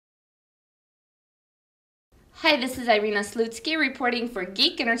Hi, this is Irina Slutsky reporting for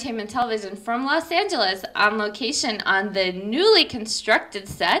Geek Entertainment Television from Los Angeles on location on the newly constructed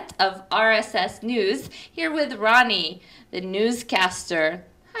set of RSS News, here with Ronnie, the newscaster.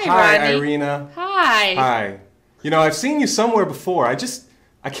 Hi, Ronnie. Irina. Hi. Hi. You know, I've seen you somewhere before.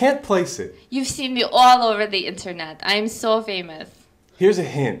 I can't place it. You've seen me all over the internet. I'm so famous. Here's a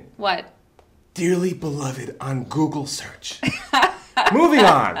hint. What? Dearly beloved on Google search. Moving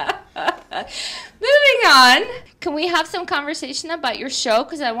on. Moving on, can we have some conversation about your show?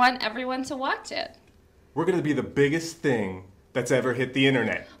 Because I want everyone to watch it. We're going to be the biggest thing that's ever hit the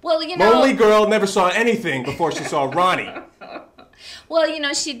internet. Well, you know... Lonely girl never saw anything before she saw Ronnie. Well, you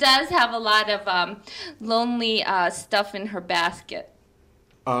know, she does have a lot of lonely stuff in her basket.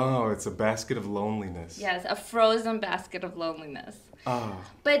 Oh, it's a basket of loneliness. Yes, a frozen basket of loneliness. Oh,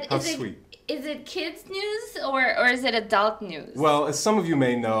 but how sweet. Is it kids news or is it adult news? Well, as some of you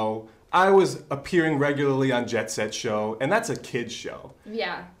may know, I was appearing regularly on Jet Set Show, and that's a kid's show.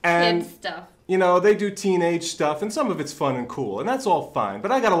 Yeah, and, kids stuff. You know, they do teenage stuff, and some of it's fun and cool, and that's all fine.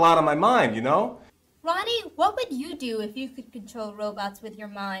 But I got a lot on my mind, you know? Ronnie, what would you do if you could control robots with your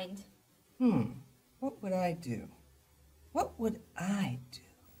mind? What would I do? What would I do?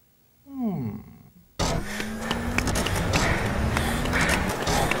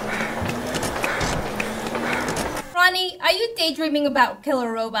 Ronnie, are you daydreaming about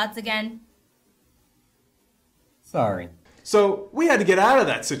killer robots again? Sorry. So, we had to get out of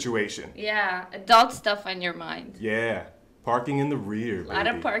that situation. Yeah, adult stuff on your mind. Yeah, parking in the rear, A lot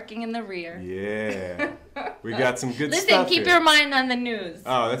of parking in the rear. Yeah. We got some good Listen, stuff keep here. your mind on the news.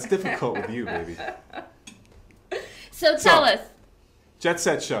 Oh, that's difficult with you, baby. So tell us. Jet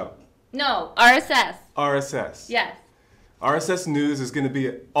Set Show. No, RSS. RSS. Yes. RSS News is going to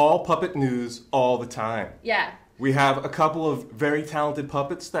be all puppet news all the time. Yeah. We have a couple of very talented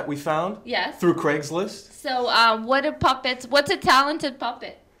puppets that we found. Yes. Through Craigslist. So what are puppets? What's a talented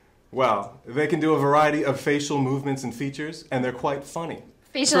puppet? Well, they can do a variety of facial movements and features, and they're quite funny.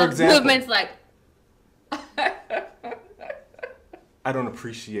 Facial movements like... I don't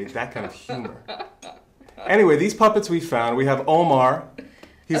appreciate that kind of humor. Anyway, these puppets we found, we have Omar.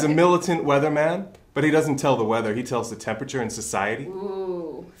 He's a militant weatherman, but he doesn't tell the weather. He tells the temperature in society.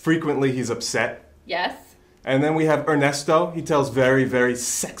 Ooh. Frequently, he's upset. Yes. And then we have Ernesto. He tells very, very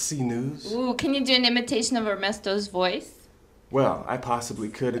sexy news. Ooh, can you do an imitation of Ernesto's voice? Well, I possibly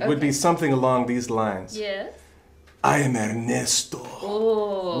could. It would be something along these lines. Yes. I am Ernesto.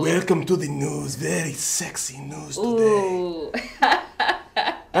 Ooh. Welcome to the news. Very sexy news today. Ooh.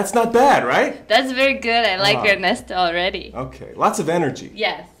 That's not bad, right? That's very good. I like Ernesto already. Okay, lots of energy.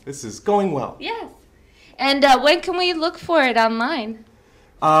 Yes. This is going well. Yes. And when can we look for it online?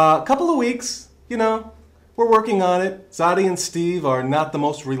 A couple of weeks, you know. We're working on it. Zadi and Steve are not the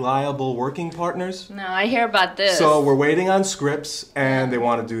most reliable working partners. No, I hear about this. So we're waiting on scripts, and they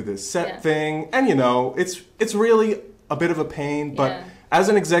want to do this set thing. And, you know, it's really a bit of a pain, but as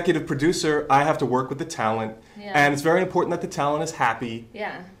an executive producer, I have to work with the talent. Yeah. And it's very important that the talent is happy.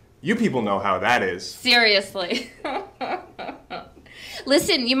 Yeah. You people know how that is. Seriously.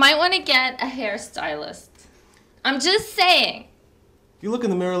 Listen, you might want to get a hairstylist. I'm just saying. You look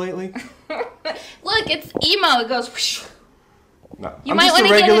in the mirror lately? Look, it's emo. It goes whoosh. No, you might want to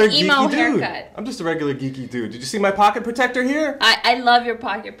get an emo haircut. I'm just a regular geeky dude. Did you see my pocket protector here? I love your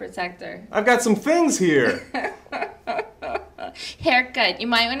pocket protector. I've got some things here. Haircut. You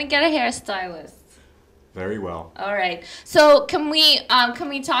might want to get a hairstylist. Very well. All right. So can we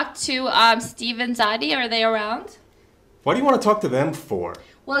talk to Steve and Zadi? Are they around? What do you want to talk to them for?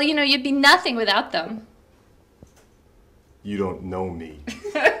 Well, you know, you'd be nothing without them. You don't know me.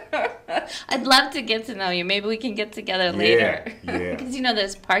 I'd love to get to know you. Maybe we can get together later. Yeah. Because, you know,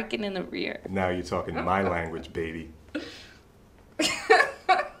 there's parking in the rear. Now you're talking my language, baby.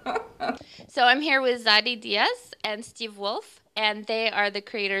 So I'm here with Zadi Diaz and Steve Woolf, and they are the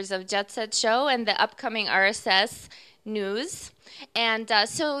creators of Jet Set Show and the upcoming RSS News. And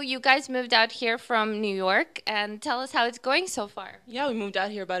so you guys moved out here from New York, and tell us how it's going so far. Yeah, we moved out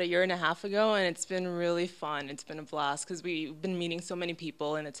here about 1.5 years ago, and it's been really fun. It's been a blast because we've been meeting so many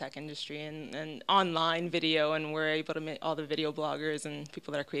people in the tech industry and online video, and we're able to meet all the video bloggers and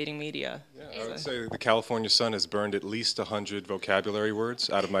people that are creating media. Yeah, I would say the California sun has burned at least 100 vocabulary words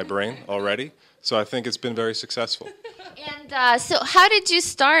out of my brain already, so I think it's been very successful. And so how did you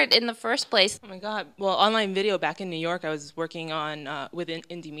start in the first place? Oh my God. Well, online video back in New York, I was working on within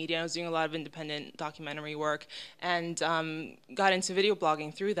indie media. I was doing a lot of independent documentary work and got into video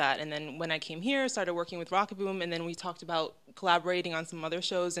blogging through that. And then when I came here, started working with Rocket Boom, and then we talked about collaborating on some other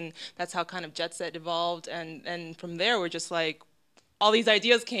shows, and that's how kind of Jet Set evolved. And from there, we're just like, all these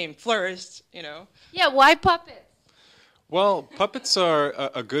ideas came, flourished, you know. Yeah, why puppets? Well, puppets are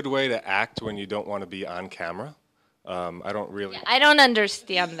a good way to act when you don't want to be on camera. I don't really... Yeah, I don't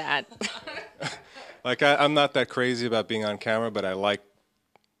understand that. Like, I'm not that crazy about being on camera, but I like,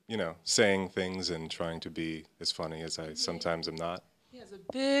 you know, saying things and trying to be as funny as I sometimes am not. He has a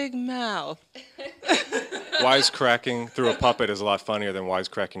big mouth. Wisecracking through a puppet is a lot funnier than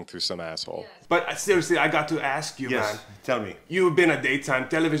wisecracking through some asshole. But seriously, I got to ask you, Yes, man. tell me. You've been a daytime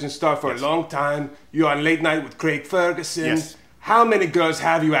television star for a long time. You're on Late Night with Craig Ferguson. Yes. How many girls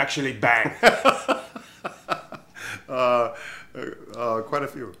have you actually banged? Quite a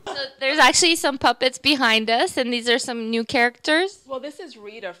few. So there's actually some puppets behind us, and these are some new characters. Well, this is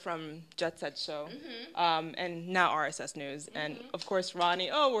Rita from Jet Set Show, and now RSS News, and of course Ronnie.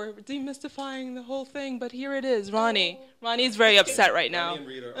 Oh, we're demystifying the whole thing, but here it is, Ronnie. Ronnie's very upset right now. Ronnie and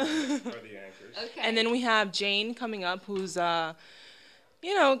Rita are the anchors. Okay. And then we have Jane coming up, who's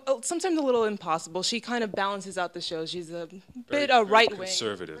you know, sometimes a little impossible. She kind of balances out the show. She's a bit right-wing.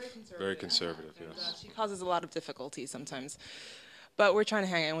 Conservative. Very conservative, yes. She causes a lot of difficulty sometimes. But we're trying to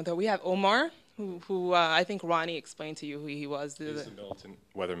hang in with her. We have Omar, who I think Ronnie explained to you who he was. He's a militant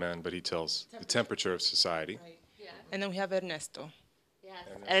weatherman, but he tells the temperature of society. Right. Yeah. And then we have Ernesto. Yes,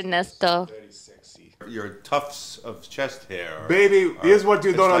 Ernesto. Very sexy. Your tufts of chest hair. Baby, here's what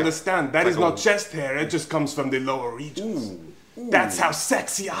you it's don't like- understand. That like is not a- chest hair. It just comes from the lower regions. That's how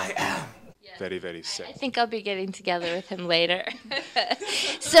sexy I am. Very, very I sexy. think I'll be getting together with him later.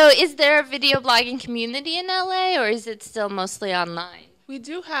 So is there a video blogging community in LA, or is it still mostly online? We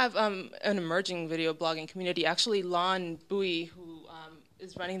do have an emerging video blogging community. Actually, Lon Bui, who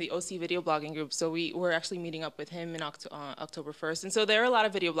is running the OC video blogging group, so we're actually meeting up with him in October 1st. And so there are a lot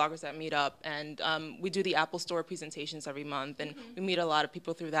of video bloggers that meet up, and we do the Apple Store presentations every month, and we meet a lot of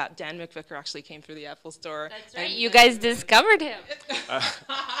people through that. Dan McVicker actually came through the Apple Store. That's right. You guys discovered him.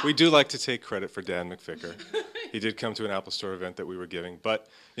 We do like to take credit for Dan McVicker. He did come to an Apple Store event that we were giving. But,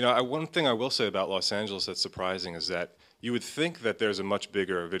 you know, one thing I will say about Los Angeles that's surprising is that you would think that there's a much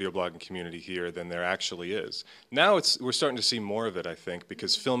bigger video blogging community here than there actually is. Now we're starting to see more of it, I think,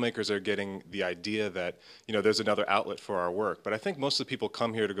 because filmmakers are getting the idea that, you know, there's another outlet for our work. But I think most of the people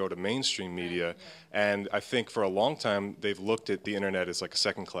come here to go to mainstream media, and I think for a long time they've looked at the internet as like a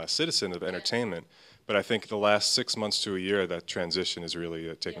second-class citizen of entertainment. But I think the last 6 months to a year, that transition is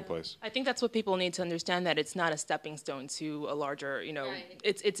really taking place. I think that's what people need to understand, that it's not a stepping stone to a larger, you know,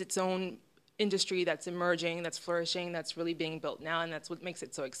 it's its own industry that's emerging, that's flourishing, that's really being built now, and that's what makes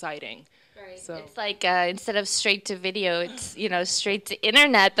it so exciting. Right. So It's like instead of straight to video, it's, you know, straight to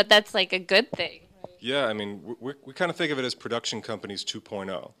internet, but that's like a good thing. Yeah, I mean, we kind of think of it as production companies 2.0.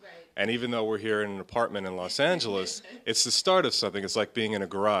 Right. And even though we're here in an apartment in Los Angeles, it's the start of something. It's like being in a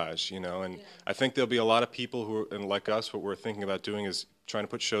garage, you know. And I think there'll be a lot of people who are, and like us, what we're thinking about doing is trying to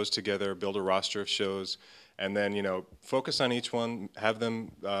put shows together, build a roster of shows, and then, you know, focus on each one, have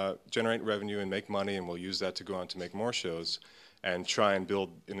them generate revenue and make money, and we'll use that to go on to make more shows and try and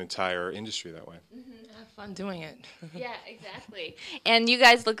build an entire industry that way. have fun doing it. Yeah, exactly. And you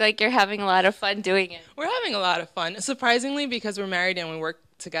guys look like you're having a lot of fun doing it. We're having a lot of fun, surprisingly, because we're married and we work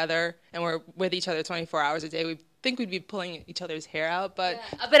together and we're with each other 24 hours a day. We think we'd be pulling each other's hair out, but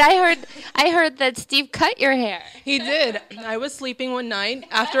But I heard that Steve cut your hair. he did. I was sleeping one night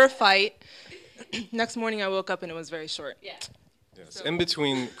after a fight. Next morning I woke up and it was very short. Yeah. Yes. In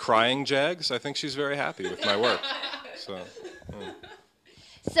between crying jags, I think she's very happy with my work. So,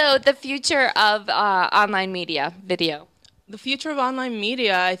 So the future of online media, video. The future of online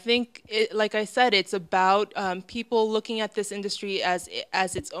media, I think, like I said, it's about people looking at this industry as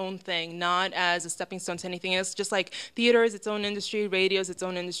its own thing, not as a stepping stone to anything else. Just like theater is its own industry, radio is its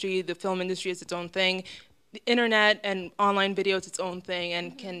own industry, the film industry is its own thing. The internet and online video is its own thing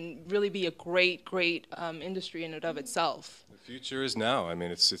and can really be a great, great industry in and of itself. the future is now. I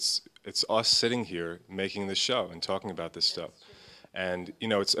mean, it's us sitting here making this show and talking about this stuff. And, you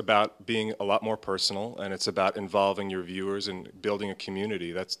know, it's about being a lot more personal, and it's about involving your viewers and building a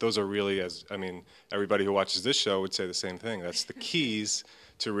community. Those are really, everybody who watches this show would say the same thing. That's the keys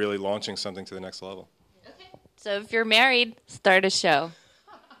to really launching something to the next level. So if you're married, start a show.